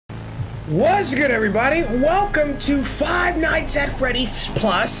What's good, everybody? Welcome to Five Nights at Freddy's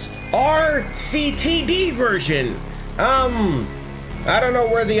Plus RCTD version. I don't know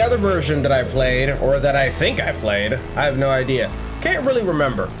where the other version that I played, or that I think I played. I have no idea. Can't really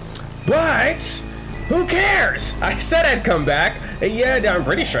remember. But who cares? I said I'd come back. Yeah, I'm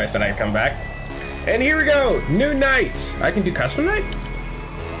pretty sure I said I'd come back. And here we go. New night. I can do custom night?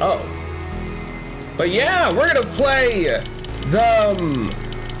 Oh. But yeah, we're gonna play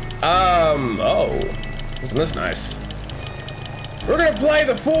the oh, isn't this nice? We're gonna play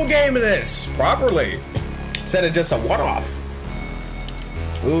the full game of this properly instead of just a one-off.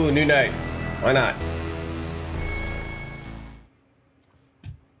 Ooh, new night. Why not?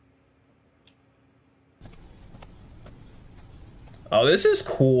 Oh, this is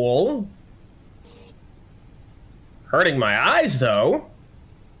cool. Hurting my eyes though.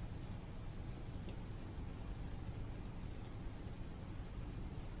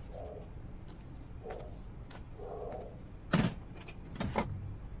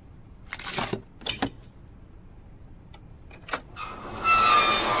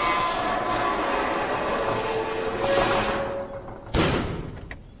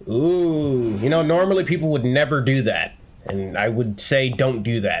 Ooh, you know, normally people would never do that. And I would say don't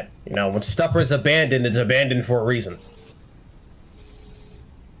do that. You know, when stuff is abandoned, it's abandoned for a reason.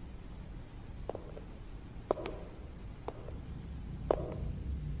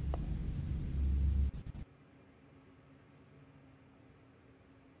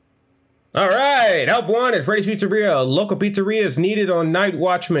 Alright, help wanted. Freddy's Pizzeria. Local pizzeria is needed on night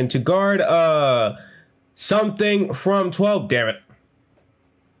watchman to guard, something from 12, damn it.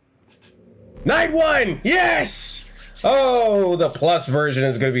 Night 1! Yes! Oh, the plus version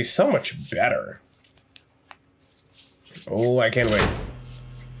is gonna be so much better. Oh, I can't wait.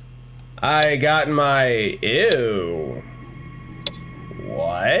 I got my... Ew.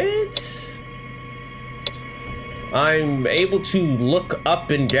 What? I'm able to look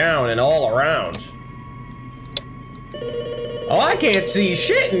up and down and all around. Oh, I can't see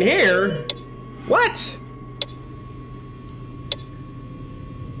shit in here. What?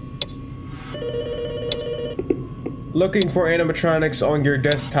 Looking for animatronics on your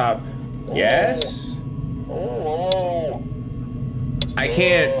desktop. Yes? Oh, I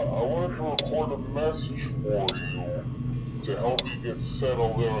can't. I wanted to record a message for you to help you get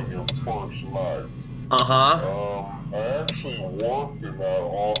settled in on your first night. Uh-huh. I actually worked in that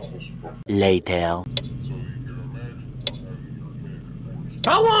office before. Later. So you can imagine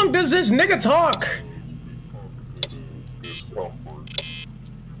How long does this nigga talk? discomfort.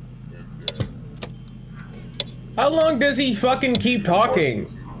 How long does he fucking keep talking?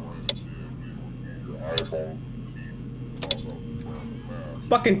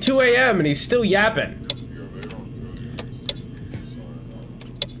 Fucking 2 AM and he's still yapping.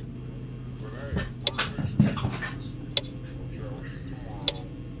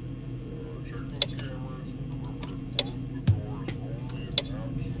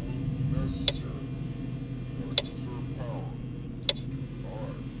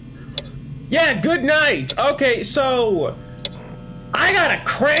 Yeah, good night. Okay, so I gotta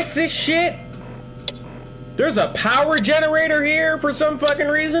crank this shit. There's a power generator here for some fucking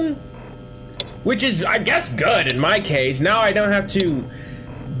reason, which is, I guess, good in my case. Now I don't have to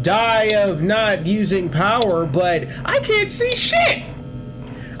die of not using power, but I can't see shit.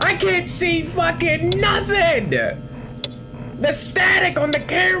 I can't see fucking nothing. The static on the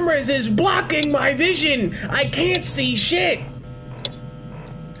cameras is blocking my vision. I can't see shit.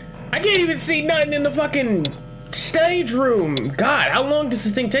 I can't even see nothing in the fucking stage room. God, how long does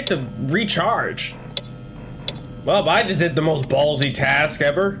this thing take to recharge? Well, I just did the most ballsy task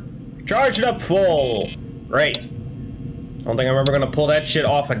ever. Charge it up full. Great. I don't think I'm ever gonna pull that shit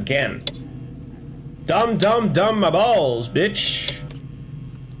off again. Dumb my balls, bitch.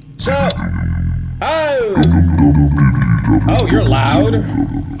 So, oh, you're loud.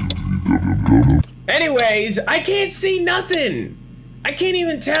 Anyways, I can't see nothing. I can't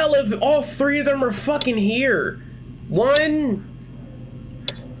even tell if all three of them are fucking here. One...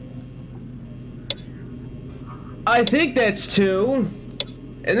 I think that's 2.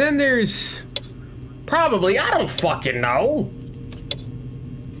 And then there's... Probably, I don't fucking know.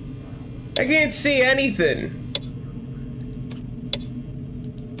 I can't see anything.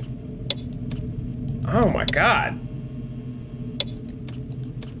 Oh my god.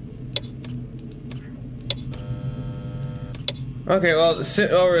 Okay, well,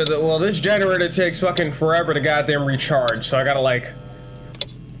 this generator takes fucking forever to goddamn recharge, so I gotta, like, at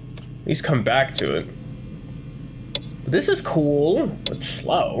least come back to it. But this is cool. It's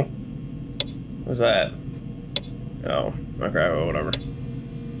slow. What's that? Oh, okay, well, whatever.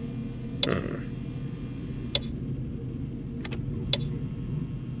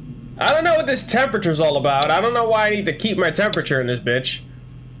 I don't know what this temperature's all about. I don't know why I need to keep my temperature in this bitch.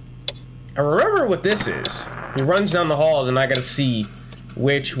 I remember what this is. He runs down the halls and I gotta see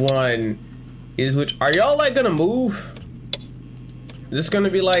which one is which. Are y'all like gonna move? Is this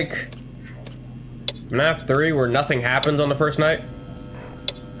gonna be like map 3 where nothing happens on the first night?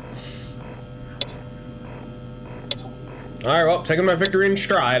 Alright, well, taking my victory in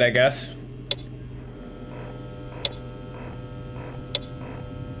stride, I guess.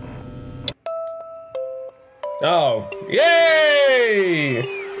 Oh, yay!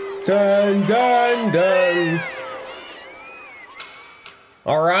 Dun, dun, dun.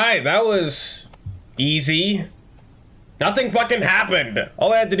 Alright, that was easy. Nothing fucking happened.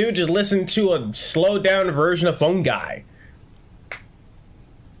 All I had to do was just listen to a slowed down version of Phone Guy.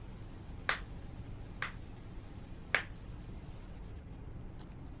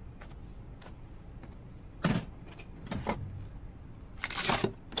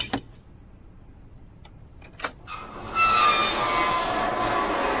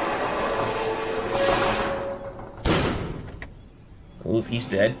 Oof, he's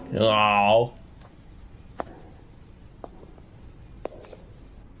dead. Oh.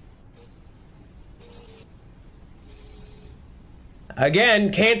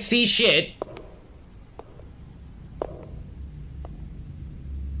 Again, can't see shit.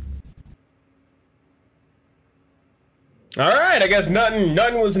 Alright, I guess nothing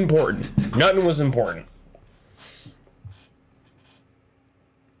was important. Nothing was important.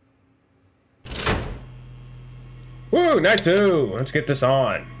 Woo, night 2. Let's get this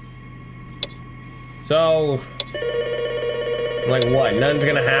on. So, like what? Nothing's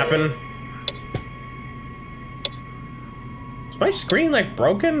gonna happen? Is my screen like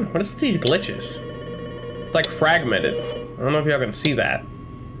broken? What is with these glitches? It's like fragmented. I don't know if y'all can see that.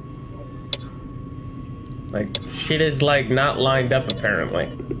 Like, shit is like not lined up apparently.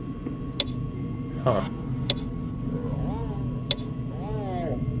 Huh.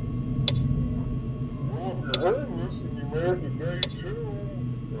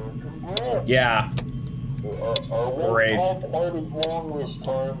 Yeah. Great. Quite as long this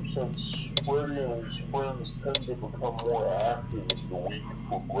time since Freddy and his friends tend to become more active as the week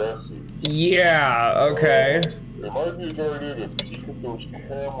progresses. Yeah, okay. It might be a good idea to peek at those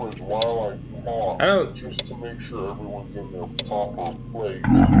cameras while I talk, just to make sure everyone's in their proper place.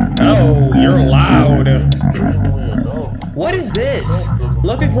 Oh, you're loud. What is this?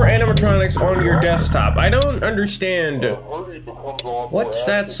 Looking for animatronics on your desktop. I don't understand. What's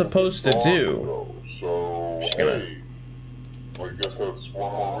that supposed to do? So, hey, I guess that's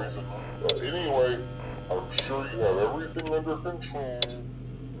one more reason. Anyway, I'm sure you have everything under control.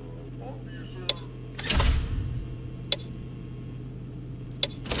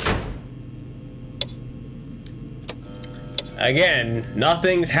 Again,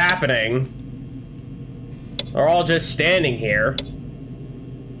 nothing's happening. They're all just standing here.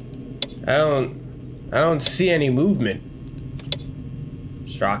 I don't see any movement.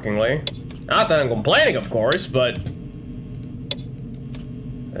 Shockingly. Not that I'm complaining, of course, but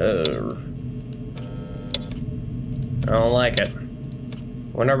I don't like it.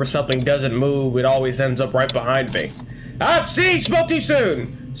 Whenever something doesn't move, it always ends up right behind me. Ah, see, spoke too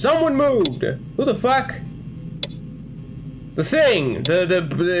soon. Someone moved. Who the fuck? The thing,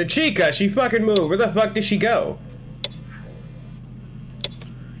 the chica, she fucking moved. Where the fuck did she go?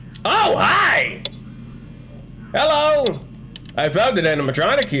 Oh, hi! Hello! I found an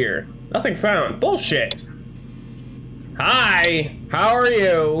animatronic here. Nothing found. Bullshit. Hi, how are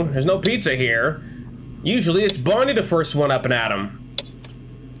you? There's no pizza here. Usually it's Bonnie the first one up and at him.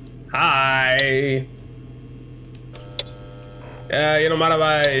 Hi. You don't mind if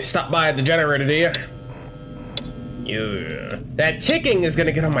I stop by the generator, do you? Yeah. That ticking is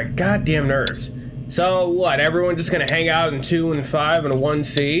gonna get on my goddamn nerves. So what, everyone just gonna hang out in 2 and 5 and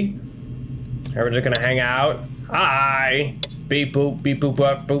 1C? Everyone's just gonna hang out? Hi! Beep boop, beep boop,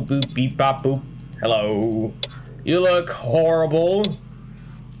 bop, boop boop, beep bop boop. Hello. You look horrible.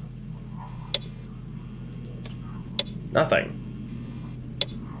 Nothing.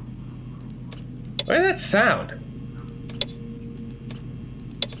 What did that sound?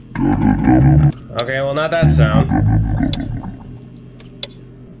 Okay, well, not that sound.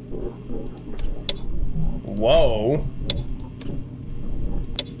 Whoa.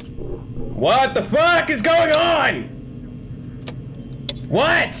 What the fuck is going on?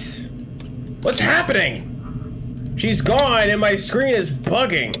 What? What's happening? She's gone and my screen is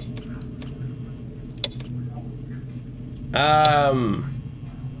bugging.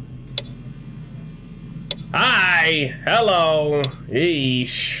 Hi. Hello.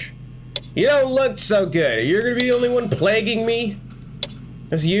 Eesh. You don't look so good. You're gonna be the only one plaguing me?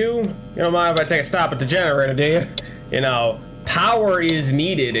 It's you? You don't mind if I take a stop at the generator, do you? You know, power is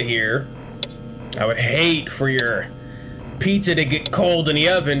needed here. I would hate for your pizza to get cold in the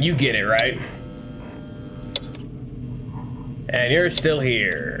oven. You get it, right? And you're still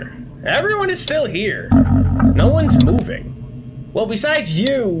here. Everyone is still here. No one's moving. Well, besides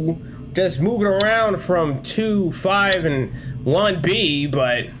you, just moving around from 2, 5, and 1B,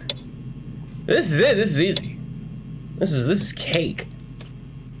 but this is it. This is easy. This is cake.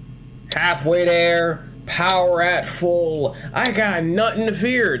 Halfway there. Power at full. I got nothing to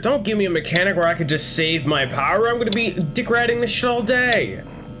fear. Don't give me a mechanic where I could just save my power. I'm gonna be dick riding this shit all day.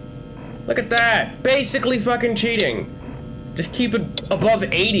 Look at that. Basically fucking cheating. Just keep it above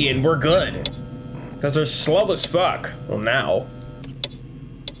 80 and we're good. Because they're slow as fuck. Well, now.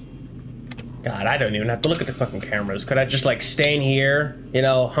 God, I don't even have to look at the fucking cameras. Could I just like stay in here? You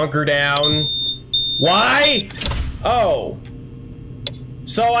know, hunker down. Why? Oh.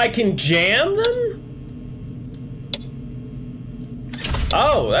 So I can jam them?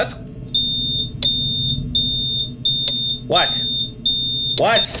 Oh, that's... What?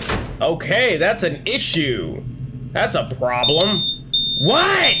 What? Okay, that's an issue. That's a problem.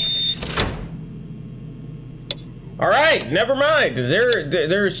 What? Alright, never mind.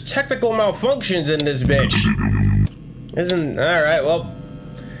 There's technical malfunctions in this bitch. Isn't... Alright, well...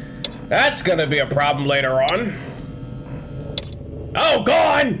 That's gonna be a problem later on. Oh,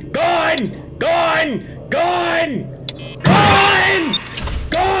 gone! Gone! Gone! Gone! Gone!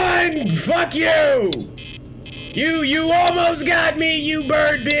 Gone! Fuck you! You almost got me, you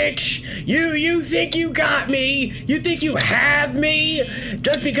bird bitch! You think you got me? You think you have me?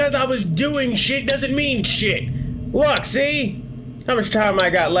 Just because I was doing shit doesn't mean shit. Look, see? How much time I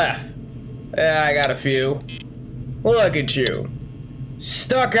got left? Yeah, I got a few. Look at you.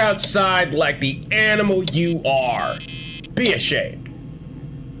 Stuck outside like the animal you are. Be ashamed.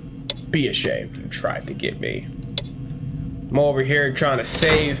 Be ashamed you tried to get me. I'm over here trying to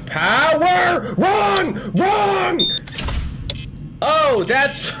save power! Wrong! Wrong! Oh,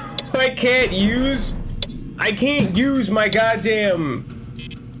 that's... I can't use... I can't use my goddamn...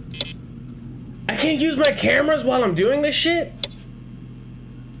 I can't use my cameras while I'm doing this shit?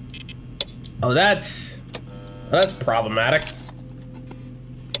 Oh, that's problematic.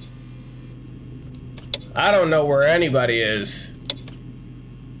 I don't know where anybody is.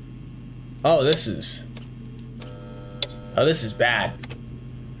 Oh, this is... Oh, this is bad.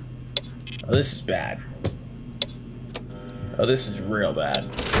 Oh, this is bad. Oh, this is real bad.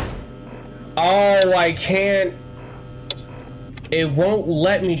 Oh, I can't... It won't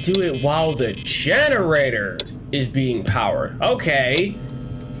let me do it while the generator is being powered. Okay.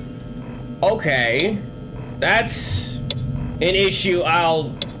 Okay. That's an issue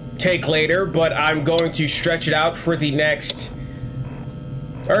I'll take later, but I'm going to stretch it out for the next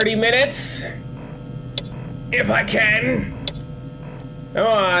 30 minutes. If I can. Come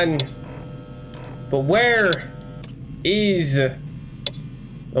on. But where is the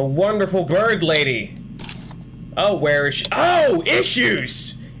wonderful bird lady? Oh, where is she? Oh,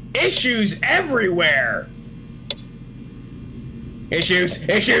 issues! Issues everywhere! Issues,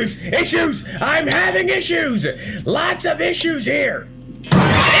 issues, issues! I'm having issues! Lots of issues here!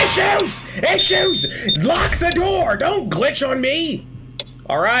 Issues! Issues! Lock the door! Don't glitch on me!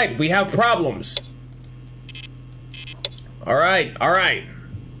 Alright, we have problems. Alright, alright.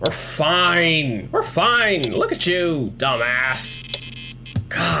 We're fine. We're fine. Look at you, dumbass.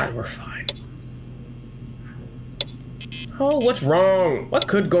 God, we're fine. Oh, what's wrong? What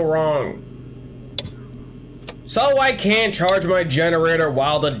could go wrong? So I can't charge my generator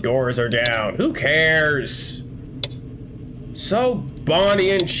while the doors are down. Who cares? So Bonnie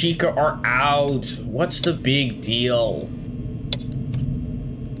and Chica are out. What's the big deal?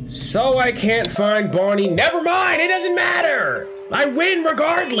 So I can't find Bonnie. Never mind, it doesn't matter. I win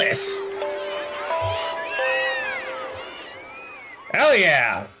regardless. Hell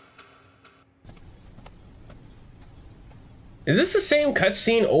yeah. Is this the same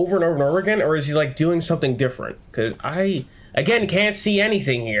cutscene over and over and over again, or is he like doing something different? Because I, again, can't see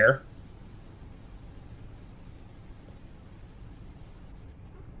anything here.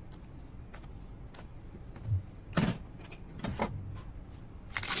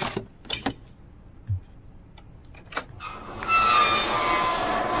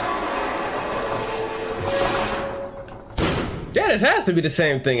 Yeah, this has to be the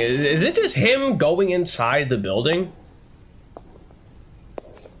same thing. Is it just him going inside the building?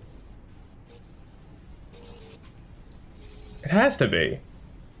 It has to be.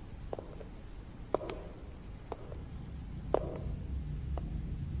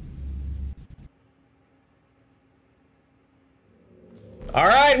 All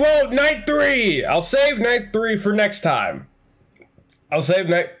right, well, night 3. I'll save night 3 for next time. I'll save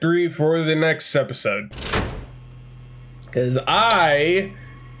night 3 for the next episode. Because I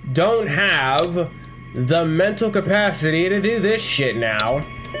don't have the mental capacity to do this shit now.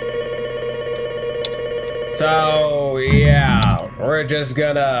 So, yeah, we're just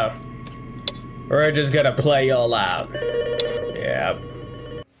gonna play y'all out. Yeah.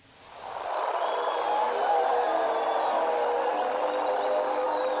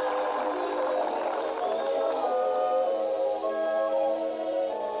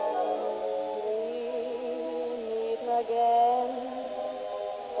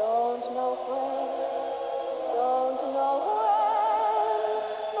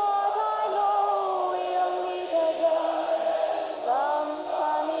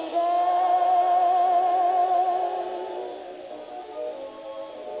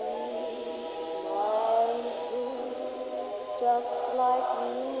 Just like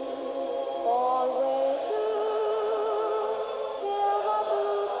you always do.